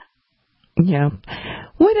 Correct. Yeah.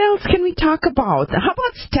 What else can we talk about? How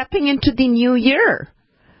about stepping into the new year?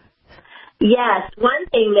 Yes, one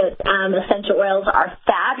thing that essential oils are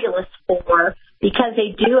fabulous for, because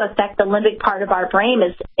they do affect the limbic part of our brain,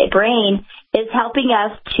 is helping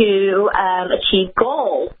us to achieve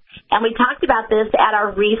goals. And we talked about this at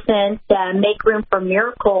our recent Make Room for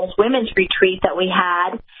Miracles women's retreat that we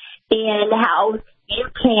had, and how you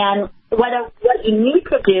can, what you need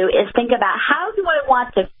to do is think about, how do I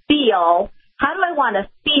want to feel? How do I want to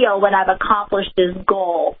feel when I've accomplished this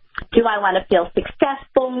goal? Do I want to feel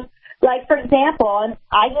successful? Like, for example,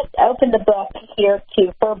 I just opened the book here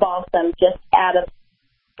to Fur Balsam just out of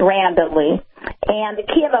randomly. And the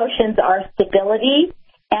key emotions are stability,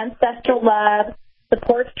 ancestral love,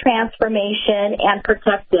 supports transformation, and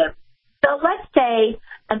protective. So let's say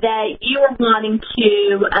that you are wanting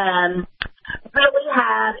to really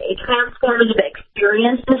have a transformative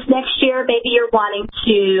experience this next year. Maybe you're wanting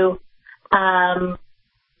to,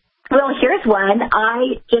 well, here's one.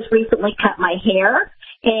 I just recently cut my hair,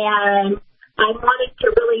 and I wanted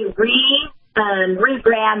to really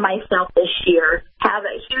rebrand myself this year, have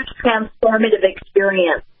a huge transformative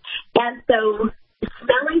experience. And so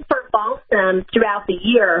smelling for balsam throughout the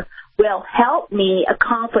year will help me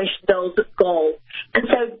accomplish those goals. And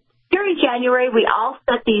so during January, we all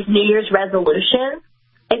set these New Year's resolutions.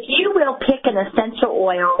 If you will pick an essential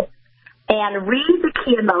oil and read the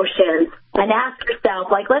key emotions and ask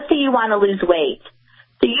yourself, like, let's say you want to lose weight.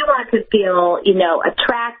 So you want to feel,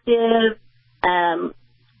 attractive,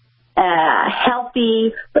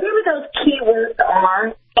 healthy, whatever those key words are,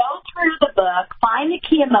 go through the book, find the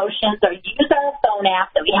key emotions, or use our phone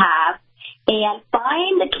app that we have, and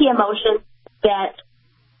find the key emotions that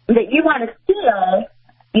you want to feel,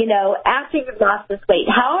 after you've lost this weight.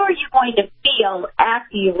 How are you going to feel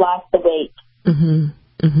after you've lost the weight? Mm-hmm.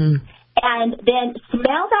 Mm-hmm. And then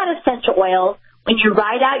smell that essential oil when you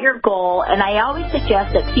write out your goal. And I always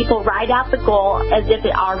suggest that people write out the goal as if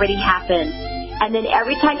it already happened. And then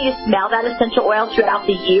every time you smell that essential oil throughout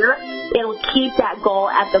the year, it'll keep that goal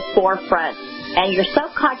at the forefront. And your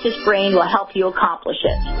subconscious brain will help you accomplish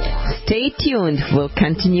it. Stay tuned. We'll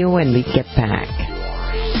continue when we get back.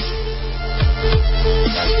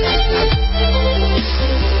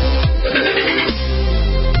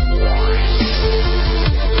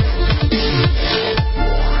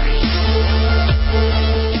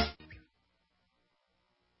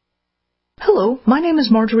 Hello, my name is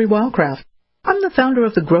Marjorie Wildcraft. I'm the founder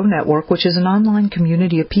of the Grow Network, which is an online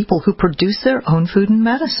community of people who produce their own food and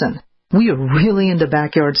medicine. We are really into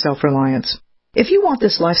backyard self-reliance. If you want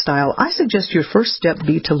this lifestyle, I suggest your first step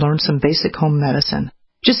be to learn some basic home medicine.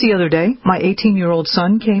 Just the other day, my 18-year-old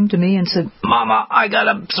son came to me and said, "Mama, I got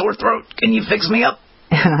a sore throat. Can you fix me up?"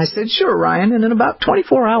 And I said, "Sure, Ryan," and in about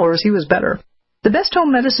 24 hours, he was better. The best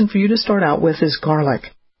home medicine for you to start out with is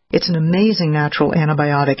garlic. It's an amazing natural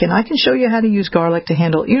antibiotic, and I can show you how to use garlic to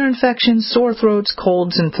handle ear infections, sore throats,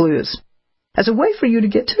 colds, and flus. As a way for you to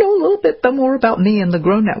get to know a little bit more about me and the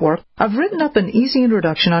Grow Network, I've written up an easy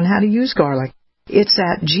introduction on how to use garlic. It's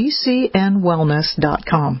at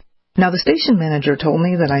gcnwellness.com. Now, the station manager told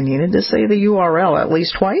me that I needed to say the URL at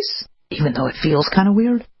least twice, even though it feels kind of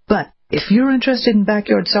weird. But if you're interested in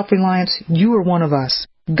backyard self-reliance, you are one of us.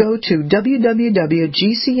 Go to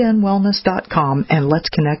www.gcnwellness.com and let's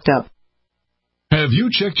connect up. Have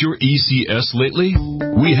you checked your ECS lately?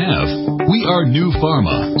 We have. We are New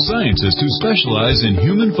Pharma, scientists who specialize in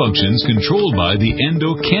human functions controlled by the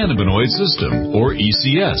endocannabinoid system, or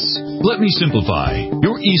ECS. Let me simplify.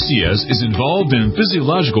 Your ECS is involved in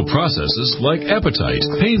physiological processes like appetite,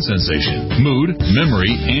 pain sensation, mood,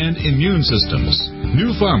 memory, and immune systems.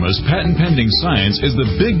 New Pharma's patent-pending science is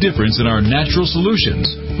the big difference in our natural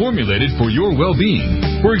solutions, formulated for your well-being.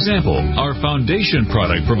 For example, our foundation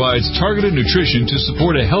product provides targeted nutrition to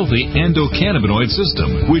support a healthy endocannabinoid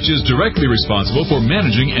system, which is directly responsible for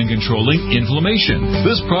managing and controlling inflammation.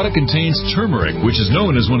 This product contains turmeric, which is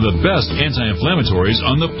known as one of the best anti-inflammatories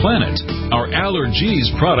on the planet. Our Allergies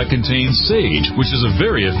product contains sage, which is a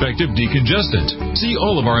very effective decongestant. See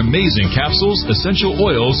all of our amazing capsules, essential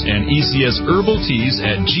oils, and ECS herbal teas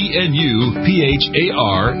at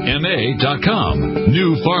GNUPHARMA.com.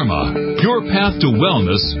 New Pharma. Your path to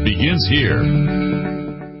wellness begins here.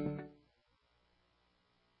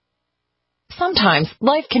 Sometimes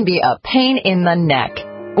life can be a pain in the neck,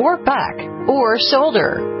 or back, or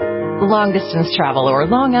shoulder. Long-distance travel or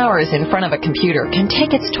long hours in front of a computer can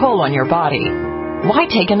take its toll on your body. Why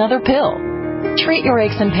take another pill? Treat your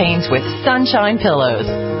aches and pains with Sunshine Pillows.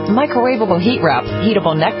 Microwavable heat wraps,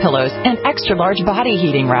 heatable neck pillows, and extra-large body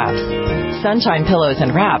heating wraps. Sunshine Pillows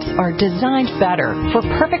and wraps are designed better for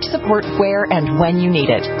perfect support where and when you need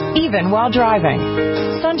it, even while driving.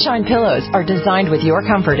 Sunshine Pillows are designed with your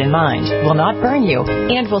comfort in mind, will not burn you,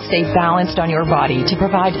 and will stay balanced on your body to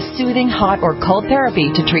provide soothing hot or cold therapy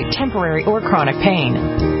to treat temporary or chronic pain.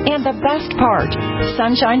 And the best part,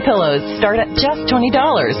 Sunshine Pillows start at just $20.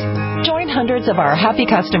 Join hundreds of our happy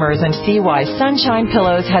customers and see why Sunshine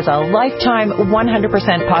Pillows has a lifetime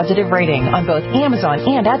 100% positive rating on both Amazon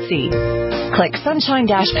and Etsy. Click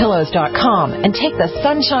sunshine-pillows.com and take the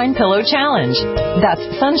Sunshine Pillow Challenge. That's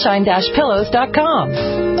sunshine-pillows.com.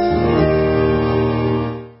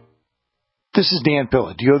 This is Dan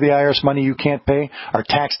Pilla. Do you owe the IRS money you can't pay? Are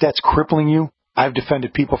tax debts crippling you? I've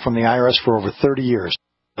defended people from the IRS for over 30 years.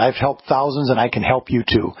 I've helped thousands, and I can help you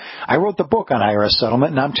too. I wrote the book on IRS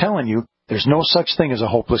settlement, and I'm telling you, There's no such thing as a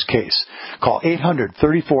hopeless case. Call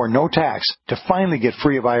 800-34-NO-TAX to finally get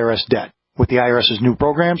free of IRS debt. With the IRS's new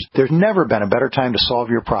programs, there's never been a better time to solve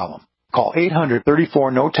your problem. Call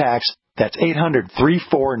 800-34-NO-TAX. That's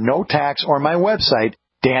 800-34-NO-TAX, or my website,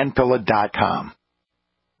 danpilla.com.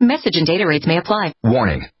 Message and data rates may apply.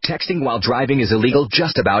 Warning, texting while driving is illegal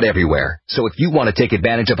just about everywhere. So if you want to take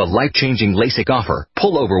advantage of a life-changing LASIK offer,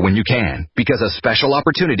 pull over when you can, because a special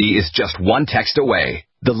opportunity is just one text away.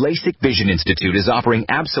 The LASIK Vision Institute is offering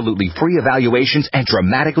absolutely free evaluations and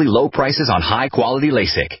dramatically low prices on high-quality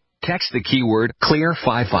LASIK. Text the keyword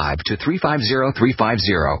CLEAR55 to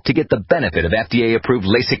 350350 to get the benefit of FDA-approved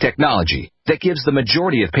LASIK technology that gives the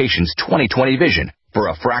majority of patients 20/20 vision for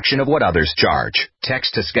a fraction of what others charge.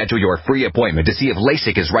 Text to schedule your free appointment to see if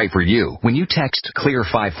LASIK is right for you. When you text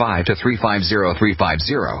CLEAR55 to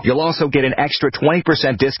 350350, you'll also get an extra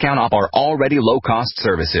 20% discount off our already low-cost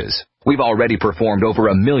services. We've already performed over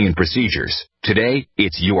 1 million procedures. Today,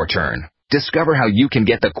 it's your turn. Discover how you can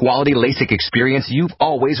get the quality LASIK experience you've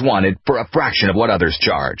always wanted for a fraction of what others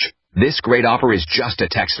charge. This great offer is just a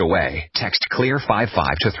text away. Text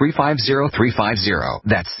CLEAR55 to 350350.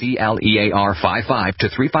 That's CLEAR55 to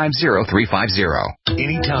 350350.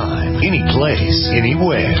 Anytime, any place,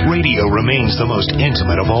 anywhere. Radio remains the most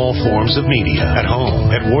intimate of all forms of media. At home,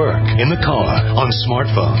 at work, in the car, on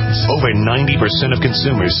smartphones. Over 90% of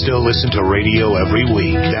consumers still listen to radio every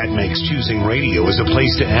week. That makes choosing radio as a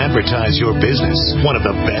place to advertise your business one of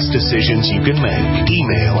the best decisions you can make.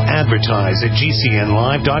 Email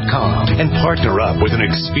advertise@gcnlive.com. And partner up with an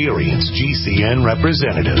experienced GCN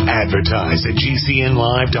representative. Advertise at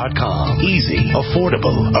GCNlive.com. Easy,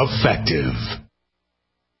 affordable, effective.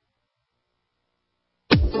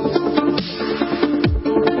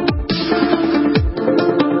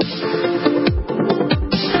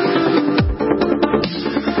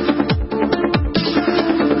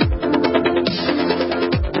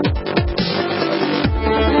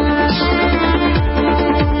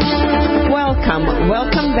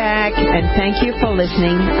 Welcome back, and thank you for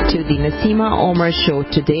listening to the Naseema Omer Show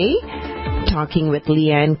today, talking with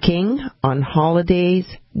Leiann King on holidays,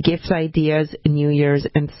 gift ideas, New Year's,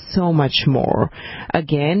 and so much more.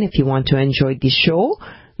 Again, if you want to enjoy the show,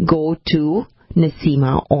 go to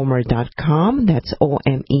NaseemaOmer.com, that's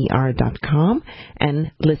OMER.com,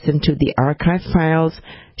 and listen to the archive files.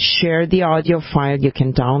 Share the audio file. You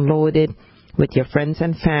can download it with your friends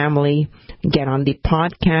and family. Get on the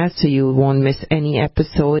podcast so you won't miss any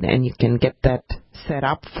episode, and you can get that set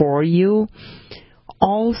up for you.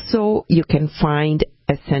 Also, you can find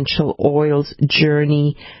Essential Oils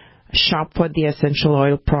Journey. Shop for the essential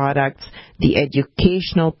oil products, the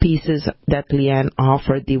educational pieces that Leiann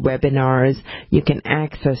offered, the webinars. You can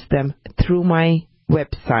access them through my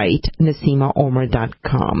website,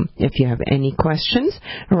 NaseemaOmer.com. If you have any questions,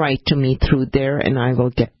 write to me through there, and I will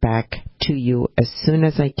get back to you as soon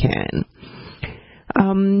as I can.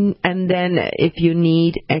 And then if you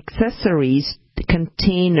need accessories,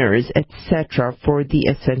 containers, etc., for the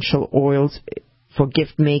essential oils, for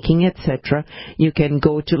gift making, etc., you can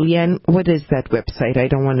go to Leiann. What is that website? I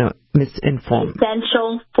don't want to misinform.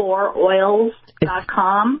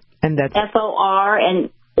 Essentialforoils.com. And that's FOR and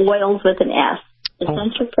oils with an S.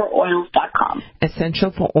 Essentialforoils.com.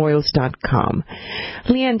 Essentialforoils.com.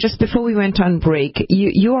 Leiann, just before we went on break,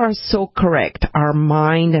 you are so correct. Our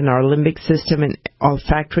mind and our limbic system and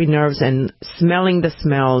olfactory nerves and smelling the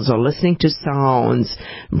smells or listening to sounds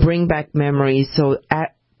bring back memories. So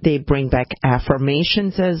they bring back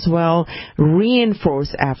affirmations as well,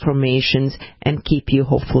 reinforce affirmations, and keep you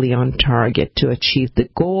hopefully on target to achieve the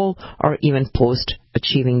goal, or even post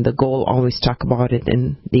achieving the goal. Always talk about it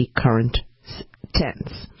in the current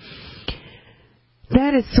tense.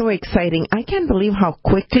 That is so exciting. I can't believe how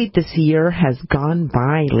quickly this year has gone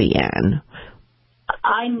by, Leiann.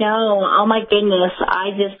 I know. Oh, my goodness.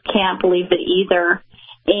 I just can't believe it either.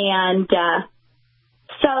 And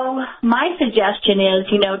so my suggestion is,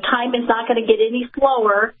 time is not going to get any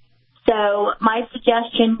slower. So my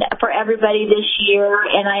suggestion for everybody this year,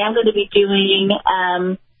 and I am going to be doing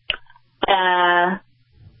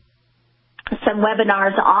some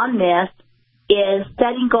webinars on this, is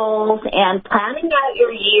setting goals and planning out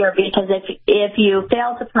your year, because if you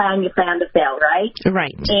fail to plan, you plan to fail, right?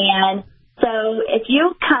 Right. And so if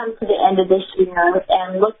you come to the end of this year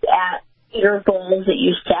and look at your goals that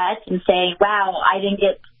you set and say, wow, I didn't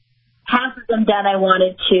get half of them done I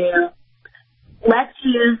wanted to, let's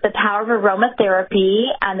use the power of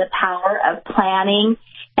aromatherapy and the power of planning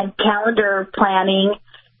and calendar planning.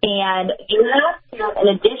 And you have to, in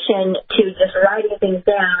addition to just writing things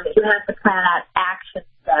down, you have to plan out action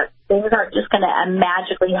steps. Things aren't just going to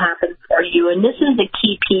magically happen for you. And this is the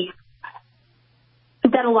key piece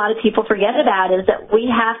that a lot of people forget about is that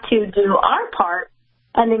we have to do our part,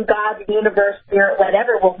 and then God, the universe, spirit,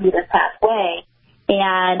 whatever, will lead us halfway.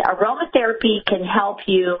 And aromatherapy can help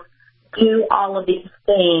you do all of these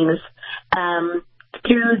things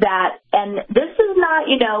through that. And this is not,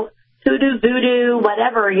 hoodoo, voodoo,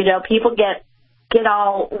 whatever. People get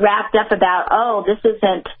all wrapped up about, oh, this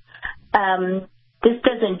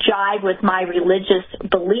doesn't jive with my religious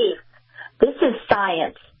belief. This is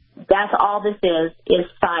science. That's all this is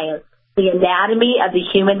science. The anatomy of the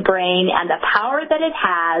human brain and the power that it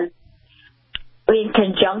has in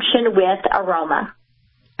conjunction with aroma.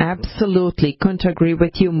 Absolutely. Couldn't agree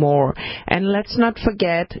with you more. And let's not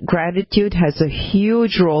forget, gratitude has a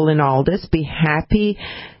huge role in all this. Be happy.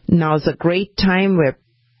 Now's a great time where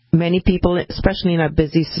many people, especially in a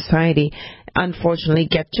busy society, unfortunately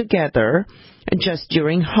get together just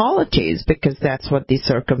during holidays because that's what the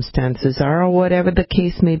circumstances are, or whatever the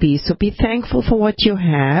case may be. So be thankful for what you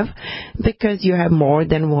have, because you have more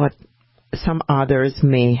than what some others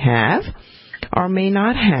may have or may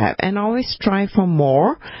not have. And always strive for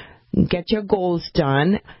more. Get your goals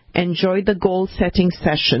done. Enjoy the goal-setting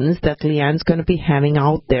sessions that Leiann's going to be having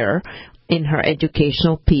out there in her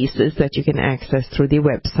educational pieces that you can access through the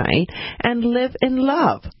website. And live in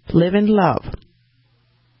love. Live in love.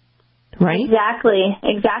 Right? Exactly.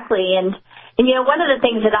 And one of the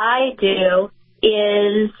things that I do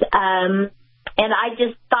is, and I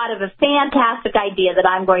just thought of a fantastic idea that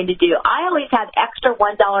I'm going to do. I always have extra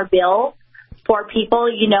 $1 bills for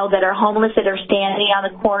people, that are homeless, that are standing on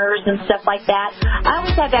the corners and stuff like that. I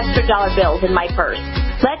always have extra dollar bills in my purse.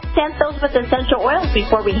 Let's scent those with essential oils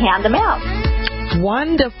before we hand them out.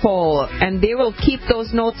 Wonderful. And they will keep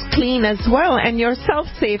those notes clean as well, and yourself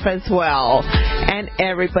safe as well. And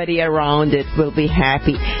everybody around it will be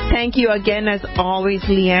happy. Thank you again, as always,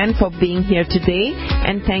 Leiann, for being here today.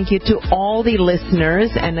 And thank you to all the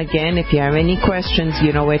listeners. And again, if you have any questions,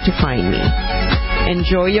 you know where to find me.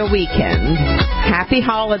 Enjoy your weekend. Happy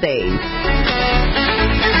holidays.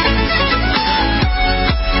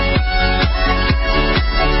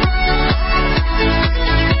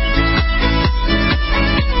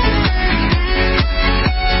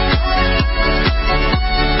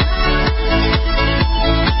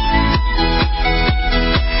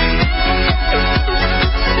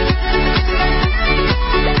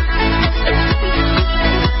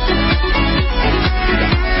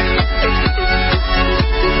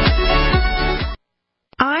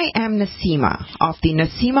 I am Naseema of the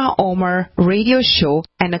Naseema Omer Radio Show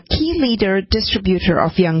and a key leader distributor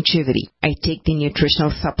of Youngevity. I take the nutritional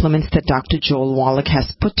supplements that Dr. Joel Wallach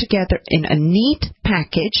has put together in a neat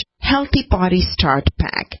package, Healthy Body Start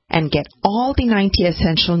Pack, and get all the 90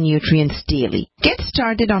 essential nutrients daily. Get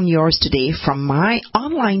started on yours today from my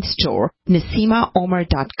online store,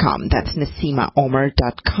 NaseemaOmer.com. That's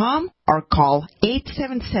NaseemaOmer.com, or call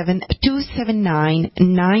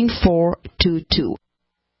 877-279-9422.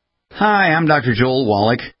 Hi, I'm Dr. Joel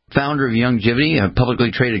Wallach, founder of Youngevity, a publicly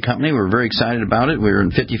traded company. We're very excited about it. We're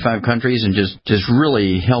in 55 countries and just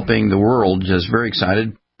really helping the world. Just very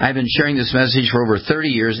excited. I've been sharing this message for over 30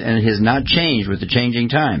 years, and it has not changed with the changing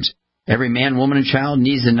times. Every man, woman, and child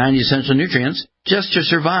needs the 90 essential nutrients just to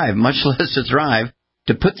survive, much less to thrive.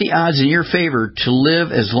 To put the odds in your favor to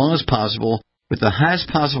live as long as possible with the highest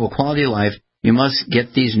possible quality of life, you must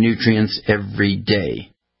get these nutrients every day.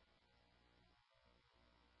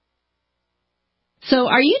 So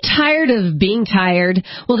are you tired of being tired?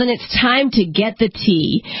 Well, then it's time to get the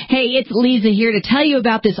tea. Hey, it's Lisa here to tell you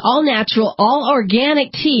about this all-natural,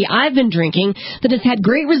 all-organic tea I've been drinking that has had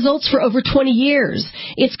great results for over 20 years.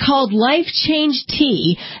 It's called Life Change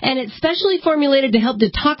Tea, and it's specially formulated to help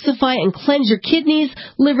detoxify and cleanse your kidneys,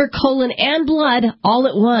 liver, colon, and blood all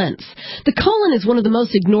at once. The colon is one of the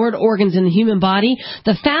most ignored organs in the human body.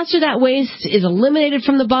 The faster that waste is eliminated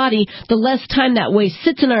from the body, the less time that waste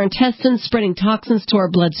sits in our intestines, spreading toxins to our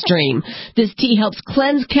bloodstream. This tea helps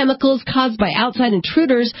cleanse chemicals caused by outside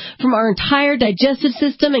intruders from our entire digestive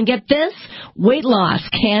system, and get this, weight loss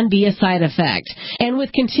can be a side effect. And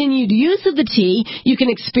with continued use of the tea, you can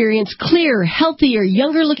experience clearer, healthier,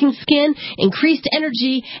 younger-looking skin, increased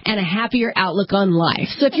energy, and a happier outlook on life.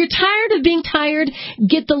 So if you're tired of being tired,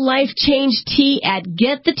 get the Life Change Tea at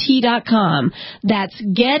getthetea.com. That's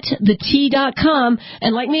getthetea.com,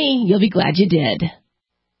 and like me, you'll be glad you did.